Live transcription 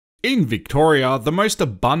In Victoria, the most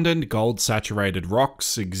abundant gold-saturated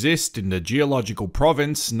rocks exist in the geological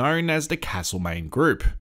province known as the Castlemaine Group.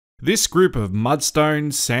 This group of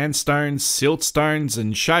mudstones, sandstones, siltstones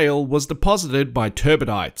and shale was deposited by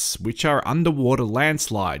turbidites, which are underwater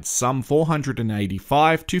landslides some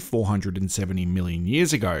 485 to 470 million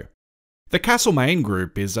years ago. The Castlemaine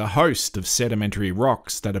Group is a host of sedimentary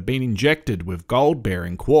rocks that have been injected with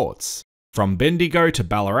gold-bearing quartz. From Bendigo to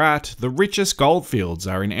Ballarat, the richest goldfields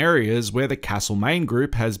are in areas where the Castlemaine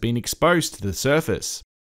Group has been exposed to the surface.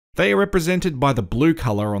 They are represented by the blue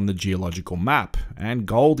colour on the geological map, and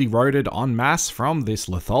gold eroded en masse from this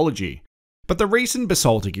lithology. But the recent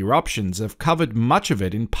basaltic eruptions have covered much of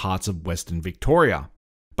it in parts of Western Victoria.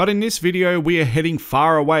 But in this video we are heading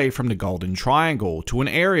far away from the Golden Triangle to an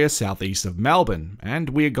area southeast of Melbourne, and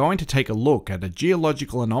we are going to take a look at a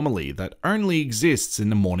geological anomaly that only exists in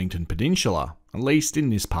the Mornington Peninsula, at least in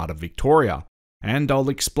this part of Victoria, and I'll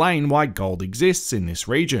explain why gold exists in this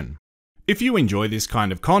region. If you enjoy this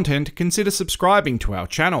kind of content, consider subscribing to our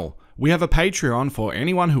channel. We have a Patreon for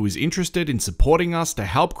anyone who is interested in supporting us to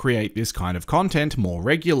help create this kind of content more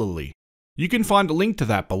regularly. You can find a link to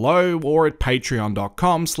that below or at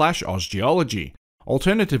patreon.com/OzGeology.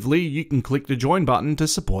 Alternatively, you can click the join button to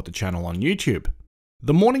support the channel on YouTube.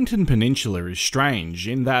 The Mornington Peninsula is strange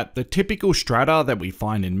in that the typical strata that we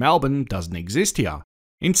find in Melbourne doesn't exist here.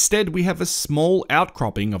 Instead, we have a small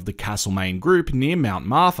outcropping of the Castlemaine Group near Mount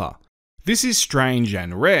Martha. This is strange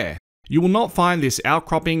and rare. You will not find this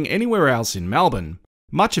outcropping anywhere else in Melbourne.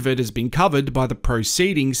 Much of it has been covered by the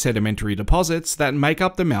preceding sedimentary deposits that make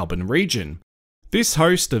up the Melbourne region. This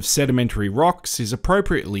host of sedimentary rocks is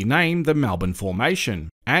appropriately named the Melbourne Formation,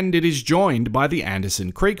 and it is joined by the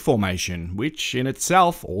Anderson Creek Formation, which in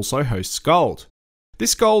itself also hosts gold.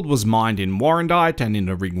 This gold was mined in Warrandyte and in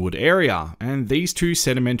the Ringwood area, and these two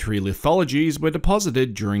sedimentary lithologies were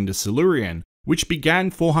deposited during the Silurian, which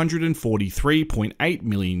began 443.8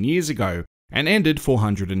 million years ago and ended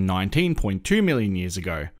 419.2 million years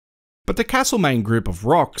ago. But the Castlemaine group of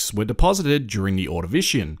rocks were deposited during the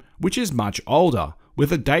Ordovician, which is much older,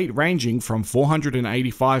 with a date ranging from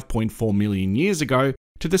 485.4 million years ago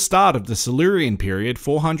to the start of the Silurian period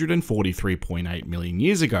 443.8 million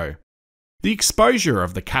years ago. The exposure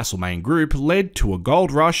of the Castlemaine group led to a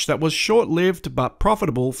gold rush that was short-lived but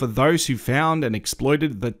profitable for those who found and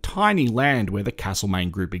exploited the tiny land where the Castlemaine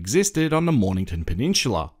group existed on the Mornington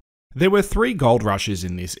Peninsula. There were 3 gold rushes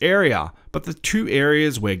in this area, but the 2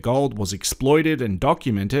 areas where gold was exploited and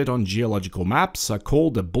documented on geological maps are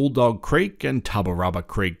called the Bulldog Creek and Tubbarubba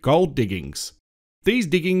Creek gold diggings. These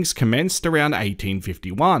diggings commenced around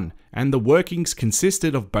 1851, and the workings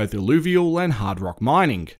consisted of both alluvial and hard rock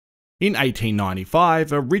mining. In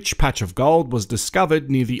 1895, a rich patch of gold was discovered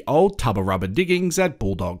near the old Tubbarubba diggings at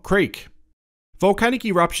Bulldog Creek. Volcanic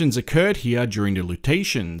eruptions occurred here during the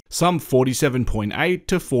Lutetian, some 47.8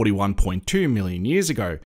 to 41.2 million years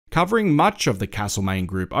ago, covering much of the Castlemaine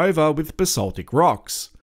group over with basaltic rocks.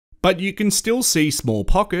 But you can still see small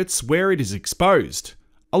pockets where it is exposed.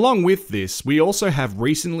 Along with this, we also have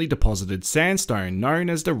recently deposited sandstone known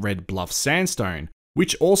as the Red Bluff Sandstone,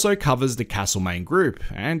 which also covers the Castlemaine group,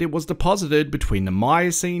 and it was deposited between the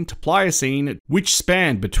Miocene to Pliocene, which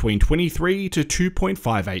spanned between 23 to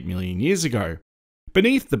 2.58 million years ago.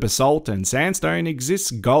 Beneath the basalt and sandstone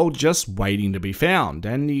exists gold just waiting to be found,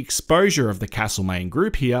 and the exposure of the Castlemaine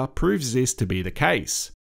group here proves this to be the case.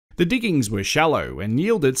 The diggings were shallow and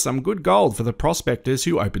yielded some good gold for the prospectors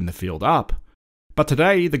who opened the field up. But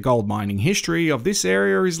today, the gold mining history of this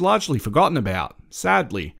area is largely forgotten about,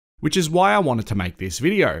 sadly, which is why I wanted to make this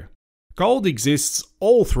video. Gold exists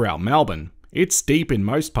all throughout Melbourne. It's deep in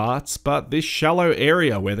most parts, but this shallow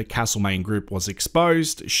area where the Castlemaine group was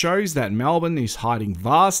exposed shows that Melbourne is hiding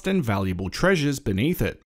vast and valuable treasures beneath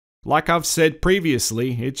it. Like I've said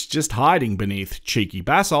previously, it's just hiding beneath cheeky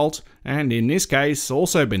basalt, and in this case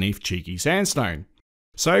also beneath cheeky sandstone.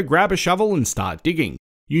 So grab a shovel and start digging.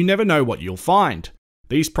 You never know what you'll find.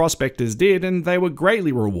 These prospectors did, and they were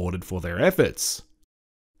greatly rewarded for their efforts.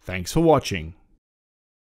 Thanks for watching.